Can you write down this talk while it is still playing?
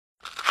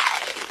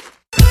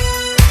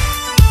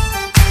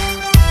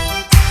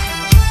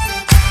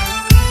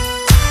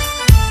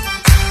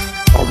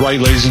right,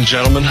 ladies and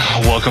gentlemen,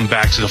 welcome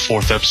back to the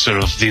fourth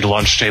episode of The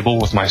Lunch Table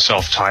with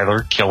myself,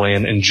 Tyler,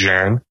 Killian, and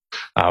Jaron.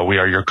 We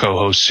are your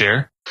co-hosts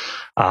here.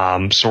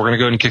 So we're going to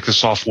go ahead and kick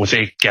this off with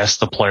a Guess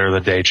the Player of the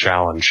Day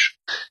challenge.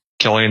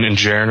 Killian and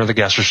Jaron are the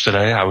guessers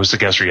today. I was the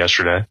guesser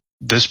yesterday.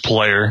 This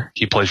player,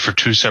 he played for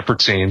two separate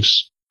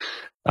teams.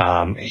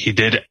 He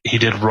did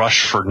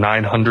rush for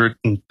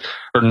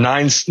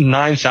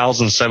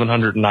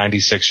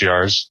 9,796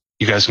 yards.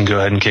 You guys can go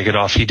ahead and kick it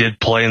off. He did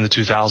play in the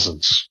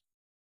 2000s.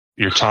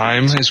 Your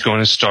time is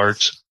going to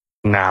start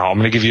now. I'm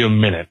going to give you a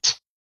minute.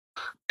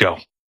 Go.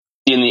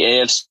 In the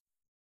AFC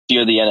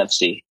or the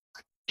NFC?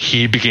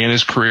 He began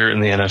his career in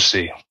the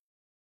NFC.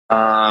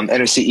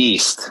 NFC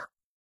East.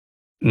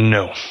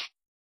 No.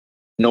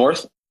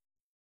 North?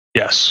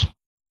 Yes.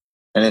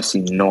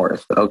 NFC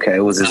North. Okay.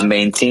 Was his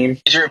main team?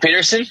 Adrian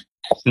Peterson?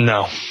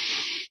 No.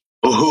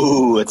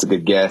 Ooh, that's a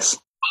good guess.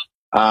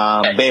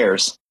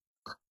 Bears.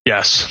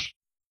 Yes.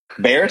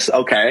 Bears?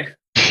 Okay.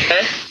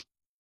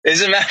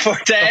 Is it Matt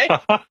Forte?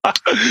 All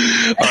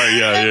right,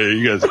 yeah,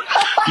 you guys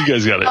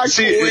got it.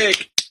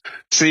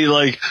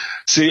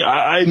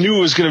 I knew it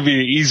was going to be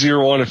an easier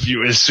one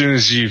as soon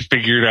as you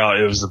figured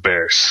out it was the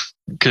Bears.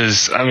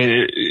 Because, I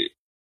mean,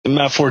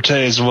 Matt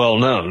Forte is well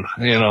known,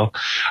 you know.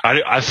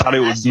 I thought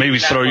it would maybe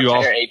throw you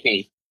off.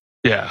 AP.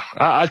 Yeah,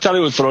 I thought it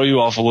would throw you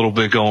off a little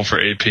bit going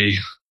for AP.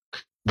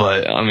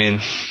 But, I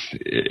mean,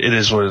 it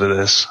is what it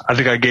is. I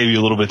think I gave you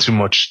a little bit too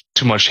much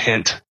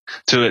hint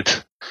to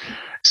it.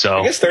 So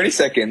I guess 30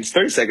 seconds.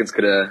 30 seconds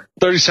could have.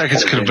 30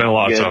 seconds could have been a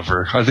lot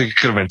tougher. I think it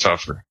could have been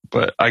tougher,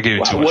 but I gave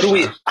you too much.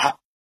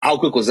 How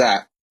quick was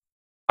that?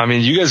 I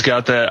mean, you guys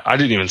got that. I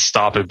didn't even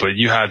stop it, but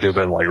you had to have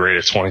been like right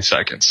at 20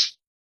 seconds.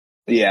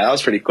 Yeah, that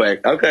was pretty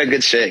quick. Okay,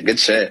 good shit. Good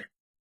shit.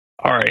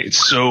 All right,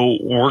 so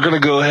we're gonna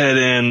go ahead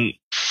and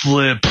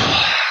flip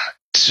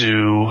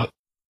to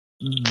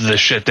the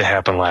shit that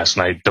happened last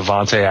night.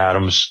 Davante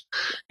Adams.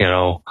 You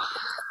know,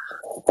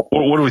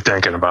 what are we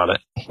thinking about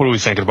it? What are we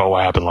thinking about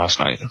what happened last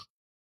night?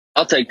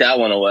 I'll take that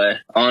one away.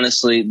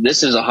 Honestly,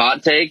 this is a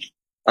hot take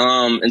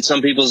in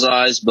some people's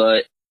eyes,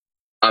 but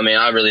I mean,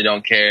 I really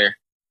don't care.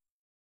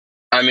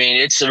 I mean,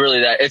 it's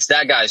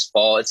that guy's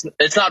fault.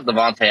 It's not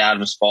Davante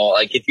Adams' fault.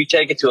 Like, if you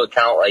take into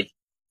account, like,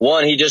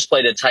 one, he just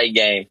played a tight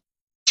game.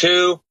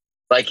 Two,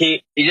 like,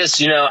 he just,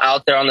 you know,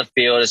 out there on the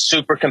field is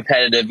super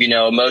competitive, you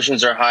know,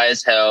 emotions are high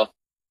as hell.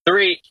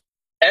 Three,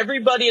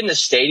 everybody in the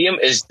stadium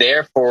is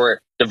there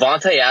for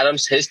Davante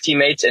Adams, his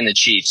teammates, and the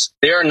Chiefs.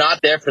 They are not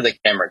there for the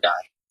camera guy.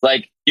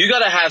 Like, you got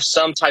to have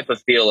some type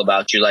of feel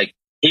about you. Like,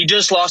 he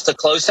just lost a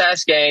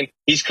close-ass game.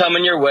 He's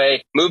coming your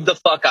way. Move the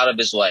fuck out of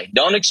his way.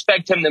 Don't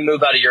expect him to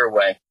move out of your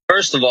way.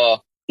 First of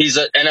all, he's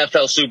an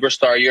NFL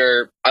superstar.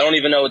 I don't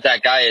even know what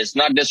that guy is.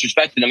 Not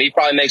disrespecting him. He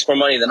probably makes more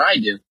money than I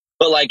do.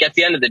 But, like, at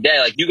the end of the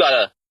day, like, you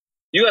gotta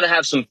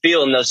have some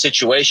feel in those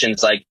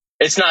situations. Like,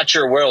 it's not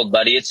your world,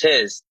 buddy. It's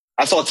his.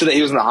 I saw today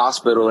he was in the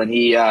hospital and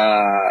he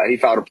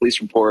filed a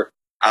police report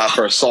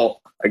for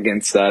assault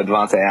against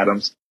Davante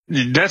Adams.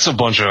 That's a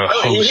bunch of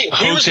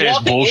host-ass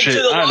bullshit.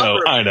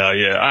 I know.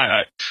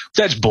 Yeah,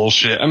 that's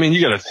bullshit. I mean,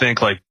 you got to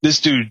think, like, this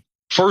dude.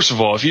 First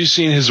of all, if you've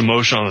seen his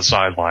emotion on the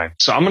sideline,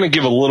 so I'm going to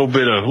give a little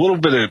bit of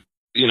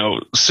you know,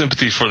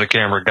 sympathy for the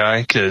camera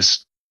guy,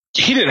 because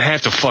he didn't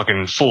have to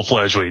fucking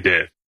full-fledged what he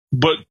did.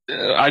 But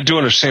I do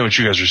understand what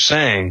you guys are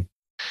saying.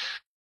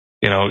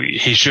 You know,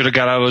 he should have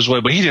got out of his way,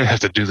 but he didn't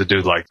have to do the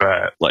dude like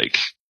that. Like,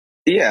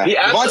 yeah,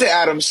 Davante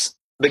Adams.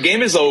 The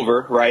game is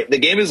over, right? The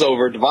game is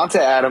over. Davante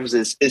Adams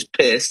is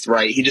pissed,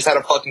 right? He just had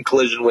a fucking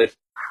collision with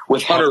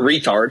Hunter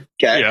Retard.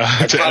 Okay, yeah,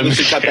 I probably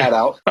should cut that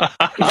out.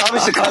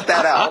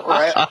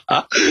 Right?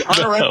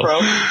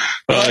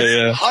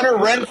 Hunter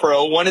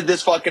Renfrow wanted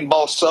this fucking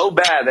ball so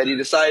bad that he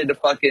decided to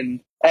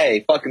fucking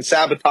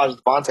sabotage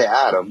Davante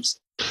Adams.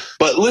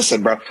 But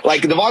listen, bro,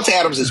 like, Davante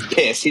Adams is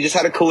pissed. He just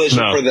had a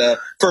collision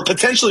for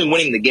potentially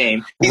winning the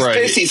game. He's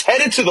pissed. He's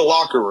headed to the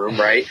locker room,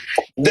 right?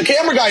 The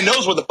camera guy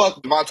knows where the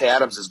fuck Davante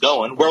Adams is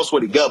going. Where else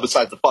would he go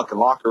besides the fucking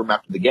locker room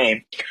after the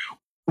game?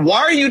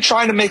 Why are you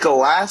trying to make a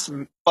last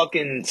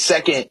fucking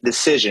second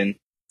decision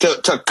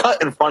to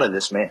cut in front of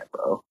this man,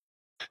 bro?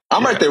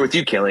 I'm right there with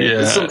you, Kelly.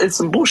 Yeah. It's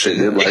some bullshit,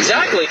 dude. Like,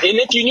 exactly. And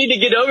if you need to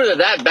get over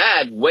that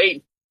bad,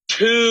 wait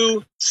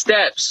 2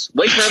 steps.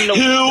 Wait for him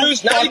to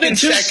not even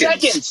 2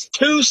 seconds.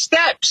 2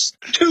 steps.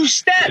 2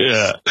 steps.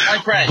 Yeah. My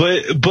friend.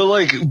 But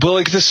like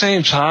at the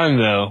same time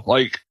though,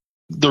 like,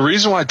 the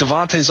reason why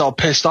Davante's all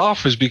pissed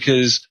off is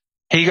because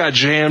he got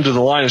jammed to the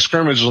line of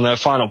scrimmage on that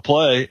final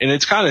play, and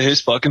it's kind of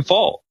his fucking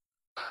fault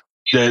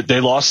that they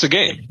lost the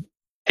game.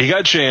 He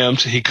got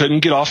jammed. He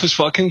couldn't get off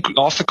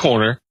the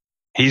corner.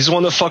 He's the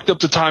one that fucked up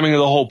the timing of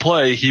the whole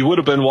play. He would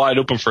have been wide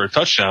open for a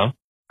touchdown,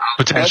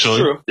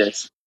 potentially.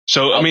 That's true.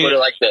 So, I'll put it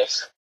like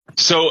this.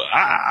 So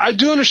I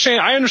do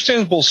understand. I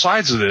understand both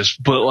sides of this,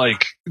 but,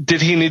 like,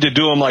 did he need to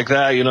do him like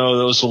that? You know,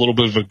 that was a little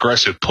bit of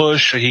aggressive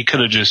push. He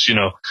could have just, you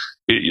know,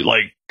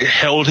 like,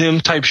 held him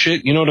type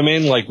shit. You know what I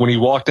mean? Like, when he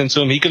walked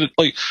into him, he could have,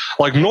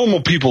 like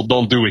normal people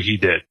don't do what he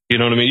did. You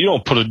know what I mean? You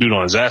don't put a dude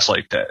on his ass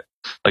like that.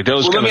 Like, that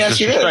was kind of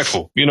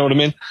disrespectful. You know what I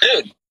mean?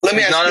 Dude, let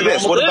me ask you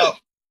this.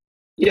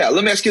 Yeah,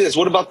 let me ask you this: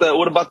 what about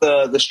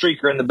the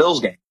streaker in the Bills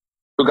game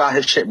who got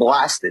his shit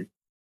blasted?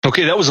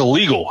 Okay, that was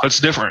illegal. That's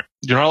different.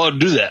 You're not allowed to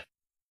do that.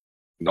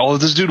 All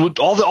of this dude,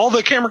 all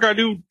the camera guy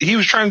do, he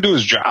was trying to do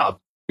his job,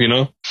 you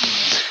know.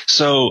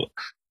 So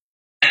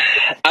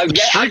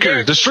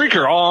the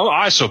streaker. Oh,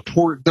 I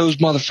support those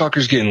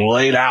motherfuckers getting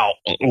laid out.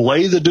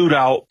 Lay the dude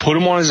out, put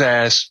him on his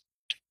ass,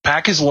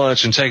 pack his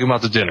lunch, and take him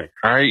out to dinner.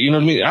 All right, you know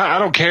what I mean? I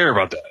don't care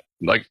about that.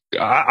 Like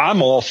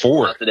I'm all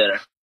for it. To dinner.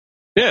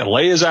 Yeah,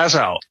 lay his ass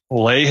out.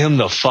 Lay him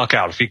the fuck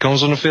out. If he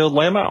comes on the field,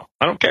 lay him out.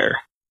 I don't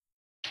care.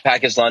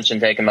 Pack his lunch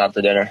and take him out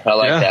to dinner. I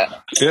like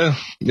that. Yeah,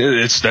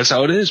 that's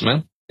how it is,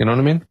 man. You know what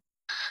I mean?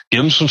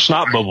 Give him some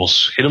snot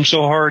bubbles. Hit him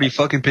so hard he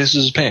fucking pisses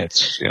his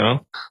pants. You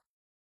know?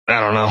 I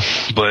don't know,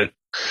 but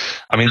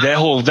I mean that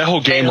whole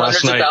game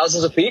last night. Hundreds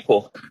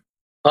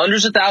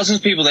of thousands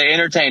of people they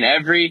entertain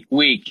every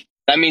week.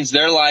 That means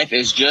their life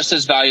is just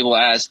as valuable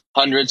as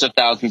hundreds of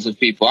thousands of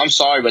people. I'm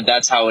sorry, but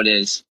that's how it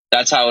is.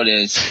 That's how it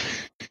is.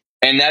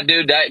 And that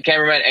dude, that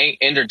cameraman ain't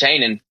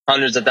entertaining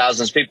hundreds of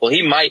thousands of people.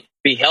 He might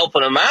be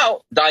helping them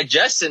out,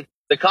 digesting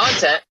the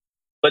content,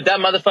 but that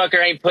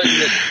motherfucker ain't putting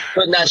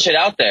that shit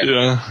out there.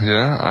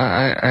 Yeah,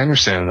 I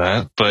understand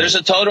that. But there's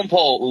a totem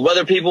pole.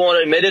 Whether people want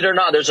to admit it or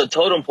not, there's a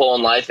totem pole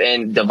in life,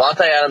 and Davante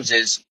Adams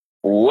is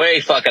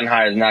way fucking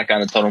higher than that guy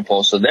on the totem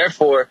pole. So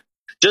therefore,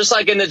 just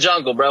like in the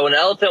jungle, bro, when an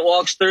elephant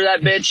walks through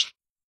that bitch,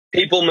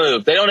 people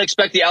move. They don't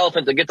expect the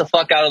elephant to get the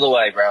fuck out of the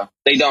way, bro.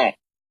 They don't.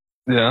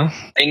 Yeah.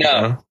 They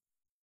know.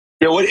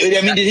 Yeah,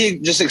 did he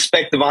just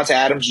expect Davante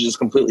Adams to just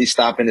completely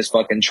stop in his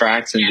fucking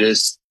tracks and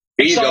just,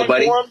 here you go,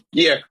 buddy?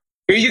 Yeah.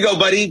 Here you go,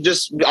 buddy.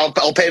 Just, I'll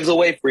pave the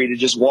way for you to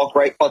just walk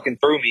right fucking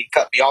through me,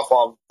 cut me off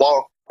on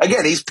ball.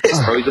 Again, he's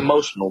pissed, bro. He's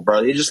emotional,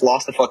 bro. He just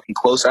lost a fucking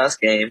close-ass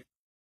game.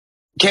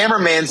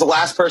 Cameraman's the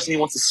last person he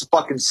wants to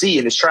fucking see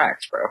in his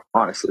tracks, bro.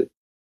 Honestly.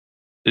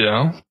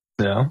 Yeah.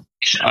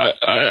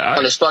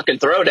 On his fucking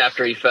throat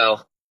after he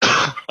fell.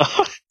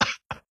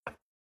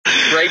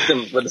 Raped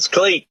him with his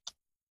cleat.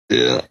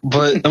 Yeah,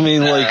 but I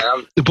mean,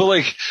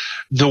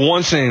 the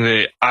one thing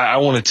that I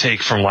want to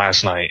take from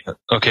last night,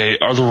 okay,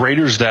 are the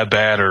Raiders that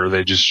bad, or are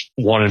they just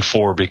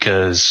 1-4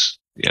 because,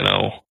 you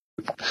know,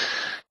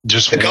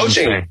 just the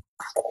coaching? Thing?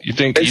 You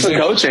think it's the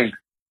coaching?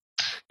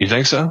 You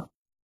think so?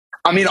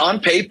 I mean,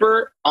 on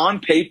paper,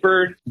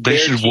 they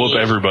should whoop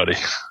everybody.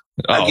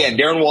 Again,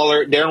 Darren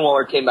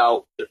Waller came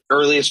out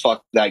early as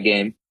fuck that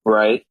game,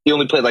 right? He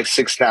only played like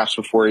 6 snaps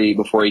before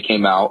he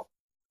came out,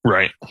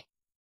 right?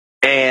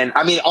 And,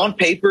 I mean, on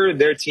paper,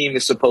 their team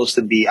is supposed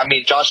to be... I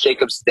mean, Josh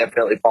Jacobs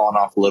definitely fallen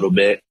off a little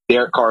bit.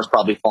 Derek Carr's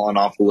probably fallen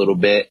off a little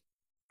bit.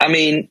 I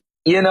mean,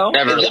 you know,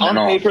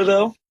 on paper,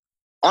 though,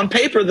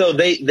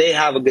 they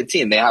have a good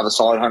team. They have a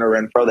solid Hunter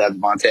Renfrow. They have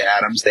Davante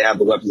Adams. They have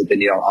the weapons that they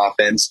need on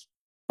offense.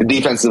 The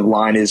defensive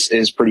line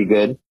is pretty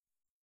good.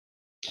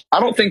 I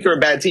don't think they're a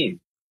bad team.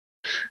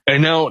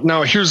 And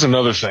now here's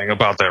another thing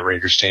about that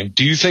Raiders team.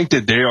 Do you think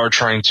that they are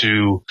trying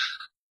to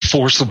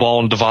force the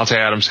ball in Davante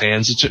Adams'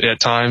 hands at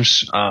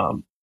times? I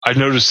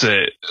noticed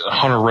that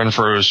Hunter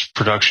Renfrow's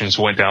productions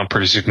went down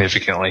pretty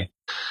significantly.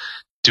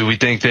 Do we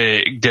think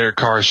that Derek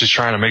Carr is just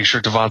trying to make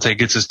sure Davante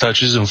gets his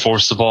touches and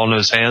force the ball into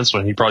his hands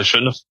when he probably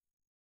shouldn't have?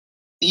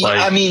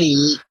 Like, when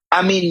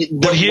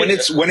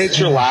it's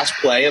your last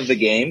play of the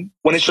game,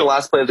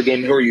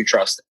 who are you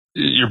trusting?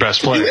 Your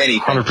best player.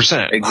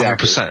 100%.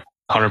 Exactly.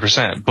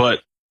 100%.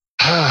 But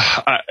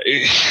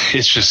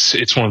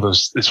it's one of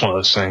those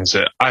things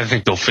that I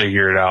think they'll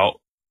figure it out.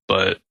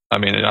 But I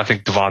mean, I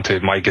think Davante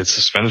might get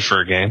suspended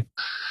for a game,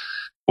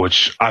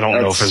 which I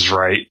don't know if is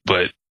right,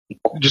 but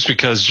just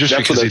because he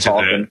did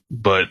that.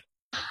 But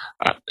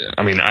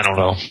I mean, I don't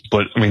know.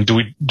 But I mean,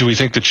 do we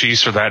think the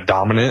Chiefs are that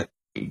dominant?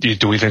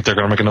 Do we think they're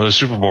going to make another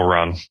Super Bowl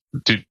run?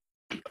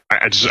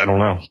 I don't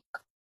know.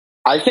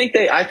 I think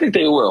they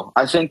will.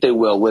 I think they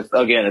will with,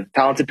 again, a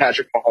talented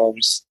Patrick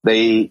Mahomes.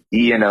 They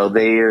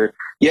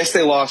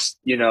lost,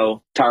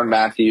 Tyrann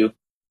Mathieu.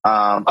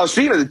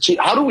 Speaking of the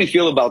Chiefs, how do we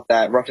feel about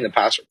that roughing the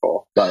passer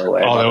call, by the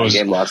way? That was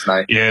game last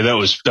night. Yeah, that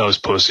was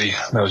pussy.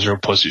 That was real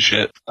pussy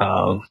shit.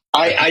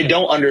 I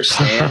don't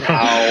understand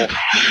how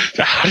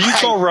do you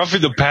call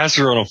roughing the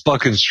passer on a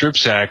fucking strip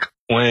sack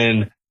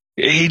when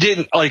he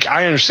didn't, like,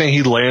 I understand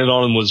he landed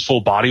on him with his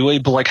full body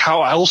weight, but like,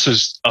 how else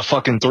is a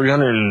fucking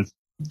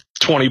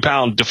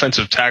 320-pound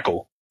defensive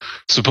tackle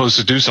supposed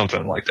to do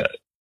something like that?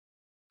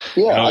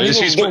 Yeah,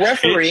 the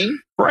referee.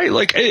 Right,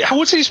 like,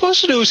 what's he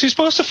supposed to do? Is he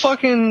supposed to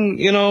fucking,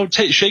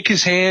 shake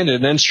his hand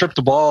and then strip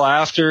the ball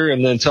after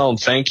and then tell him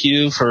thank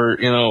you for,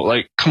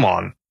 come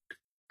on.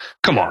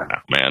 Come on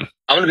now, man.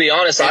 I'm going to be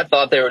honest, I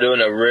thought they were doing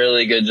a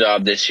really good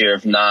job this year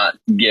of not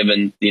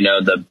giving,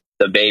 the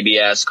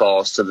baby-ass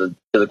calls to the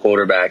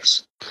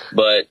quarterbacks.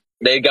 But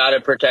they got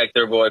to protect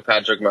their boy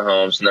Patrick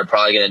Mahomes, and they're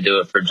probably going to do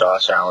it for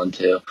Josh Allen,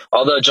 too.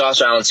 Although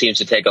Josh Allen seems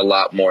to take a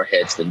lot more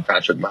hits than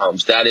Patrick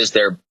Mahomes. That is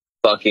their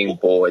fucking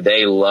boy.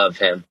 They love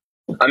him.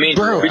 I mean,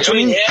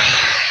 between him,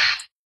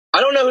 I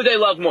don't know who they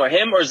love more,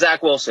 him or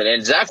Zach Wilson.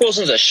 And Zach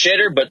Wilson's a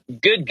shitter, but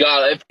good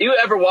God, if you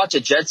ever watch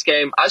a Jets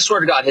game, I swear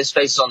to God, his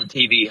face is on the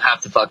TV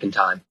half the fucking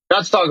time.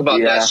 Not to talk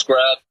about that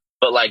scrub.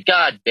 but like,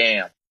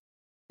 goddamn.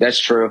 That's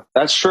true.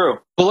 That's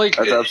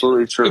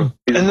absolutely true.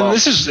 And then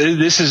this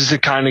is the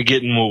kind of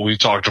getting what we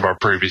talked about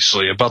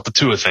previously about the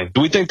Tua thing.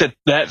 Do we think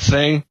that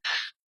thing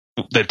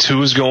that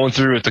Tua is going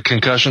through at the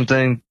concussion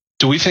thing,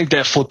 do we think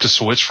that flipped a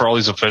switch for all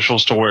these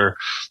officials to where,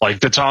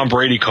 like, the Tom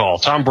Brady call?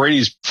 Tom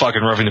Brady's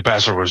fucking roughing the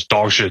passer was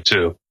dog shit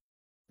too.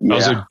 That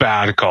was a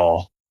bad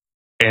call.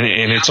 And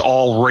it's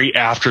all right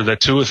after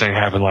that Tua thing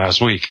happened last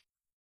week.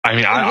 I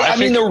mean, I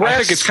think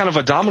it's kind of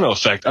a domino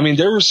effect. I mean,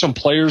 there were some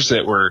players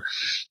that were,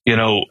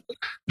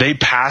 they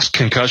passed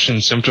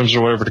concussion symptoms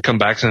or whatever to come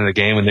back into the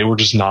game, and they were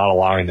just not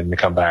allowing them to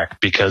come back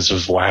because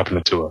of what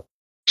happened to Tua.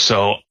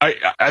 So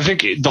I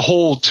think the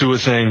whole Tua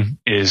thing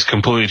is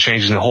completely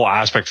changing the whole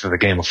aspect of the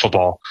game of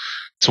football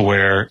to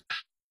where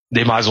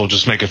they might as well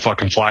just make it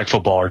fucking flag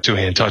football or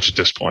two-hand touch at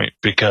this point,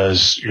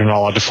 because you're not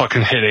allowed to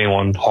fucking hit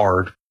anyone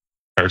hard,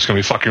 or it's going to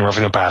be fucking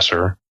roughing the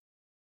passer.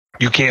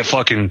 You can't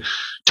fucking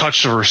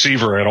touch the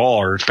receiver at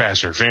all, or it's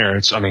pass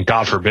interference. I mean,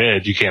 God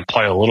forbid you can't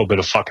play a little bit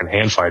of fucking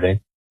hand fighting.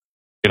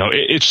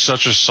 It's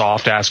such a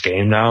soft ass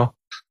game now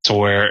to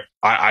where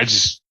I'm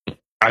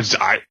at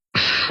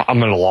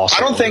a loss. I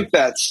don't think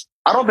that's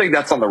on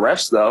the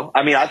refs though.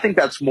 I mean, I think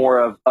that's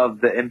more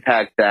of the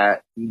impact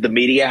that the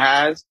media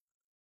has.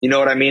 You know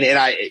what I mean? And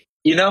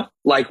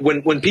like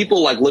when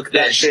people like look at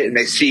that shit and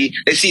they see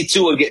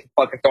Tua getting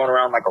fucking thrown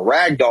around like a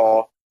rag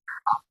doll.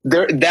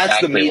 That's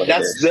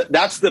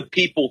the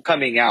people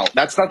coming out.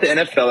 That's not the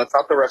NFL. That's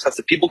not the refs. That's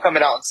the people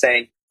coming out and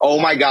saying, "Oh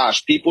my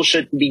gosh, people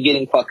shouldn't be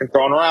getting fucking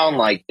thrown around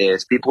like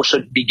this. People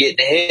shouldn't be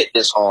getting hit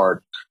this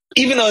hard."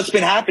 Even though it's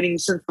been happening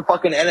since the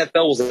fucking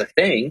NFL was a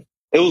thing,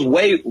 it was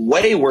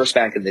way worse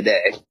back in the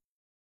day.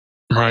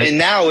 Right. And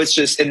now it's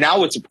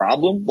a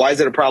problem. Why is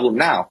it a problem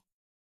now?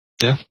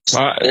 Yeah,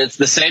 it's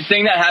the same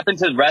thing that happened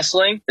to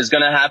wrestling is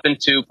going to happen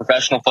to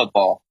professional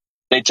football.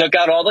 They took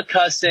out all the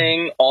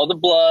cussing, all the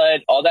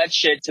blood, all that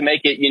shit to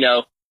make it,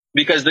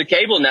 because the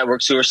cable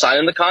networks who were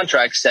signing the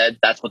contract said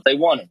that's what they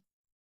wanted.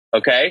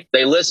 Okay?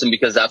 They listened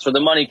because that's where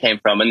the money came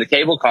from. And the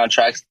cable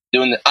contracts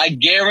I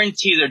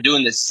guarantee they're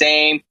doing the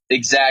same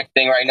exact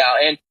thing right now.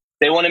 And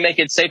they want to make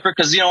it safer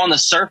because, on the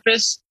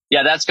surface,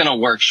 yeah, that's going to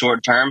work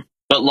short term.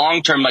 But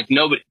long term, like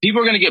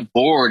people are going to get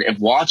bored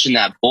of watching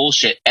that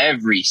bullshit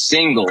every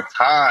single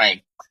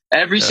time.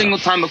 Every single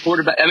time a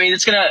quarterback, I mean,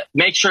 it's going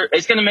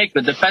to make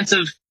the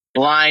defensive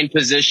line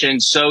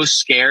position so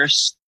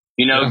scarce,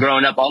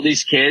 growing up. All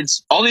these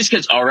kids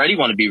already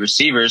want to be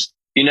receivers.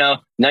 Now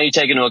you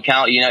take into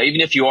account, even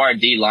if you are a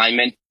D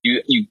lineman,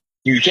 you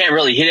can't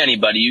really hit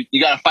anybody.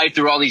 You got to fight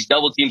through all these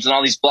double teams and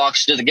all these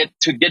blocks to get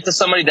to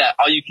somebody that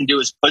all you can do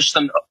is push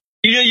them.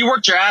 You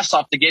worked your ass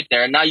off to get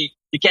there, and now you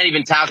can't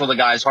even tackle the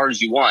guy as hard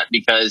as you want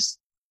because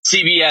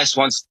CBS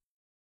wants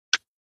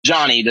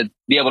Johnny to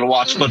be able to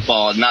watch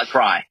football and not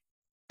cry.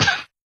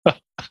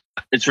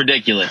 It's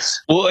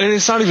ridiculous. Well, and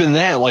it's not even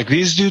that. Like,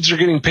 these dudes are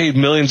getting paid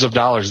millions of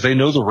dollars. They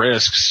know the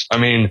risks. I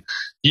mean,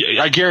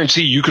 I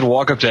guarantee you could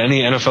walk up to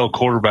any NFL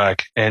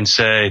quarterback and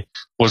say,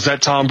 was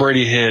that Tom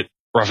Brady hit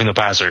roughing the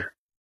passer?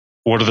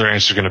 What are their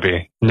answers going to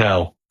be?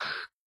 No.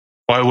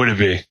 Why would it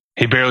be?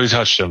 He barely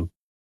touched him.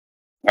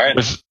 All right.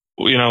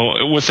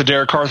 With the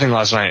Derek Carr thing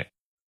last night.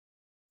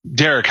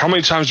 Derek, how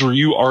many times were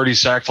you already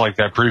sacked like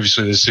that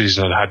previously this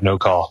season and had no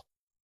call?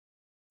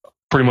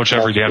 Pretty much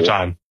every damn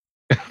time.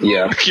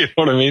 Yeah. You know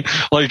what I mean?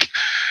 Like,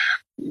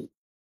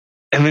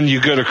 and then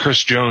you go to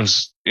Chris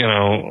Jones,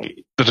 the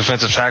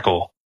defensive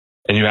tackle,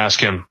 and you ask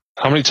him,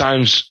 how many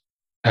times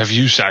have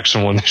you sacked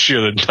someone this year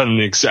that done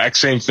the exact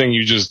same thing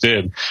you just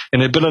did?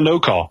 And it'd been a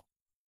no call.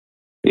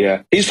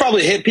 Yeah. He's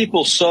probably hit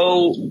people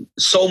so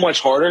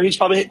much harder. He's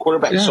probably hit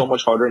quarterbacks so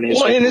much harder in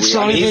his career. And it's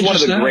not even he's one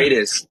of the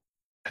greatest.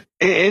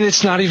 And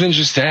it's not even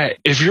just that.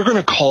 If you're going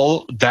to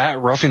call that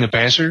roughing the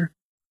passer,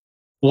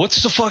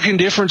 what's the fucking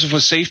difference of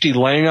a safety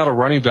laying out a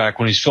running back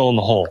when he's filling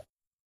the hole?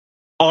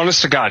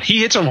 Honest to God, he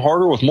hits him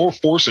harder with more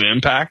force and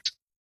impact.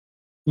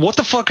 What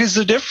the fuck is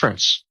the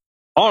difference?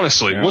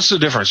 Honestly, what's the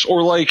difference?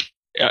 Or like,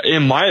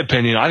 in my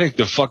opinion, I think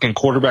the fucking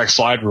quarterback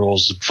slide rule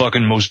is the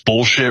fucking most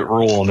bullshit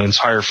rule in the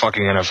entire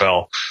fucking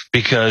NFL.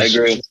 Because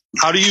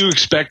how do you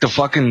expect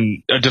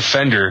a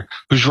defender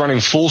who's running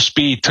full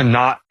speed to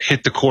not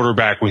hit the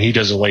quarterback when he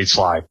does a late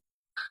slide?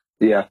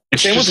 Yeah.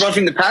 Same with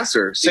roughing the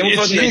passer.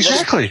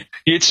 Exactly.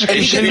 It's a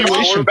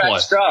continuation play.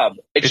 Job.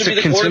 It should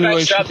be the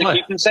quarterback's job to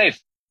keep him safe.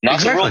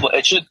 Not the rule book.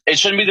 It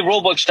shouldn't be the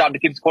rule book's job to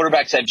keep the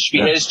quarterback safe. It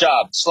should be his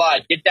job.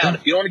 Slide. Get down.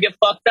 If you don't want to get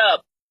fucked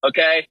up,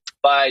 okay,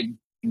 by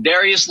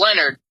Darius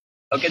Leonard,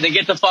 okay, then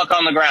get the fuck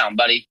on the ground,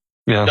 buddy.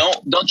 Yeah.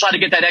 Don't try to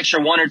get that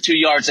extra 1 or 2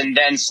 yards and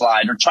then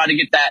slide, or try to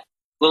get that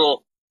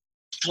little.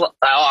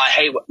 I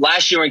hate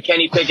last year when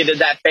Kenny Pickett did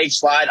that fake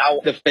slide.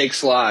 The fake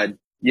slide.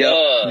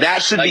 Yeah,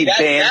 that should be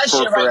banned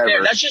for forever.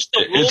 Right, that's just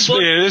the rule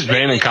book. It is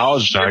banned in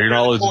college now. You're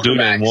not allowed to do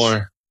it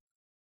anymore.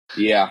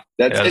 Yeah,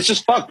 it's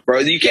just fucked, bro.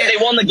 You can't.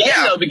 They won the game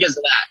though because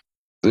of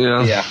that.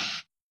 Yeah.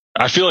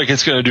 I feel like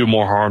it's going to do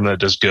more harm than it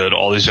does good.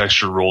 All these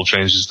extra rule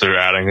changes they're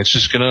adding,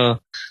 it's going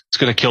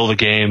to kill the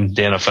game,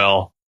 the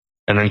NFL,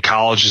 and then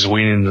college is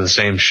weaning into the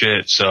same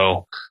shit.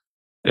 So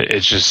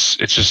It's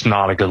just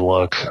not a good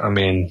look. I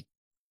mean,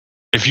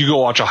 if you go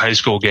watch a high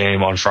school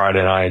game on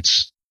Friday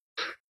nights,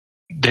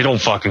 they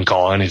don't fucking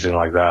call anything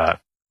like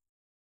that.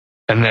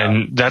 And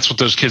then that's what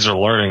those kids are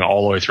learning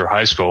all the way through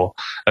high school.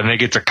 And they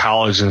get to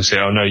college and say,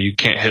 oh no, you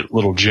can't hit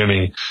little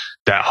Jimmy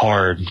that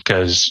hard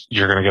because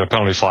you're going to get a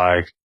penalty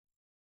flag.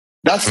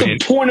 That's the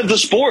point of the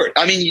sport.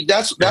 I mean,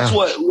 that's what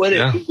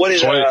is.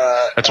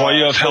 That's why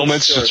you have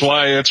helmets. That's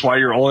why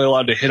you're only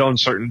allowed to hit on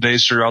certain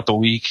days throughout the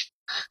week.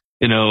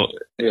 You know.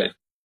 Yeah.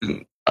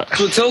 That's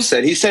what Till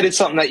said. He said it's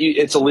something that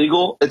it's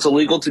illegal. It's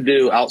illegal to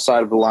do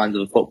outside of the lines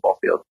of the football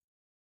field.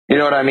 You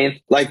know what I mean?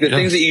 Like the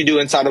things that you do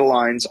inside of the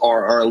lines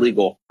are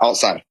illegal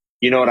outside.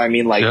 You know what I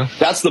mean? Like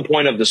that's the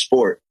point of the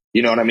sport.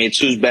 You know what I mean? It's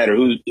who's better,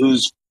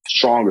 who's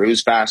stronger,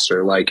 who's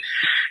faster. Like,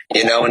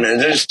 you know, and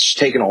they're just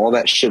taking all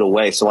that shit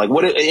away. So like,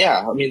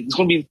 I mean, it's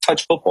going to be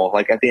touch football.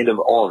 Like at the end of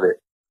all of it.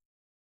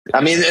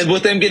 I mean,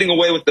 with them getting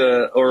away with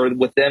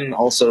with them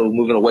also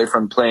moving away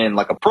from playing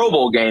like a Pro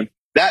Bowl game.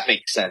 That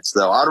makes sense,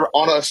 though.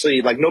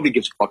 Honestly, like, nobody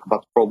gives a fuck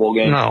about the Pro Bowl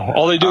game. No,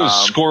 all they do is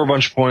score a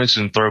bunch of points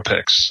and throw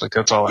picks. Like,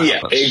 that's all that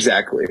happens.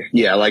 Exactly.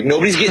 Yeah, like,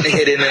 nobody's getting a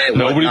hit in it.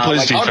 Nobody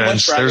plays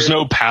defense. There's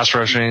no pass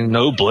rushing,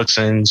 no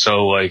blitzing,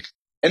 so, like...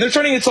 And they're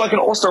turning it into, like, an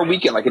all-star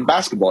weekend, like in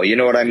basketball, you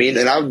know what I mean?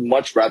 And I would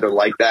much rather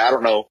like that. I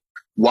don't know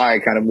why I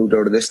kind of moved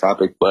over to this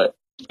topic, but...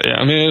 Yeah,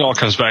 I mean, it all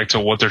comes back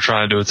to what they're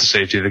trying to do with the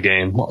safety of the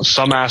game.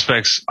 Some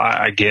aspects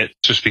I get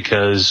just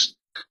because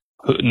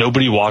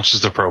nobody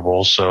watches the Pro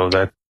Bowl, so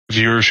that...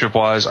 Viewership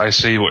wise, I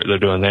see what they're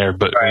doing there,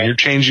 but when you're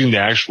changing the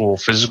actual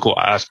physical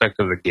aspect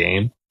of the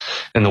game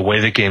and the way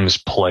the game is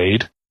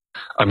played,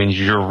 I mean,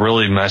 you're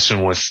really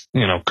messing with,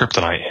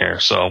 kryptonite here.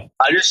 So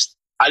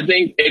I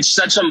think it's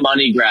such a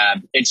money grab.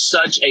 It's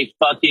such a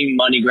fucking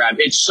money grab.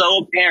 It's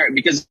so apparent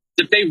because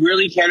if they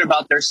really cared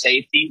about their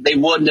safety, they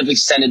wouldn't have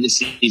extended the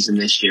season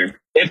this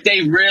year. If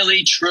they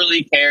really,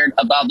 truly cared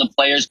about the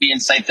players being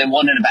safe, they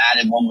wouldn't have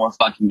added one more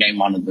fucking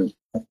game onto the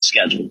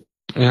schedule.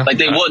 Yeah. Like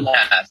they wouldn't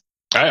have.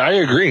 I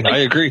agree. I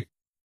agree.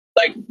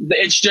 Like,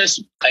 it's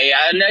just, they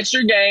add an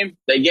extra game.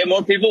 They get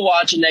more people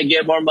watching. They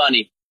get more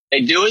money. They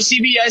do what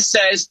CBS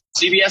says.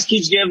 CBS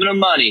keeps giving them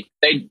money.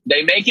 They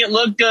make it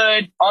look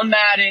good on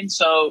Madden.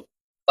 So,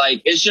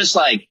 like, it's just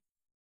like,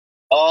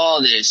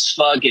 all this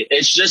fucking,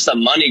 it's just a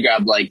money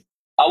grab. Like,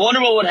 I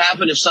wonder what would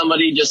happen if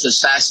somebody just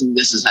this has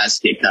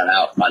to get cut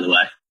out, by the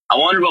way. I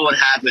wonder what would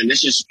happen.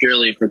 This is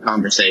purely for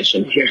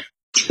conversation here.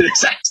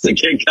 This has to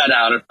get cut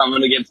out if I'm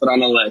going to get put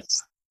on the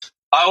list.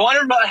 I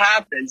wonder what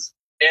happens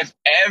if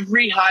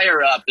every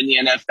higher up in the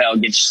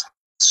NFL gets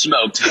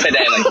smoked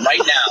today, like right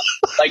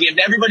now. Like if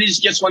everybody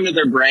just gets one to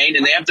their brain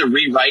and they have to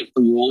rewrite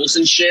the rules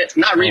and shit.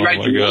 Not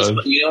rewrite the rules,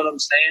 but you know what I'm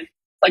saying?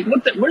 Like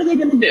what are they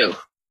going to do?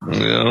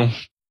 Yeah.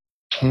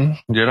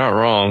 You're not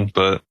wrong,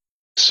 but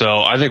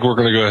so I think we're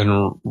going to go ahead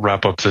and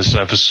wrap up this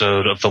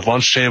episode of The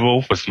Lunch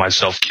Table with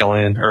myself,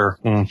 Killian,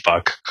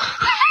 fuck.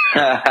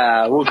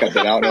 We'll cut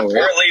that out. No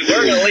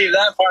we're gonna leave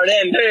that part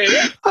in,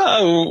 too.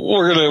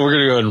 We're gonna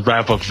go ahead and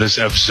wrap up this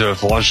episode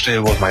of The Lunch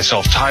Table with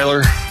myself,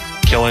 Tyler,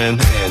 Killian,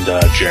 and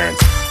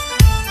Jaron.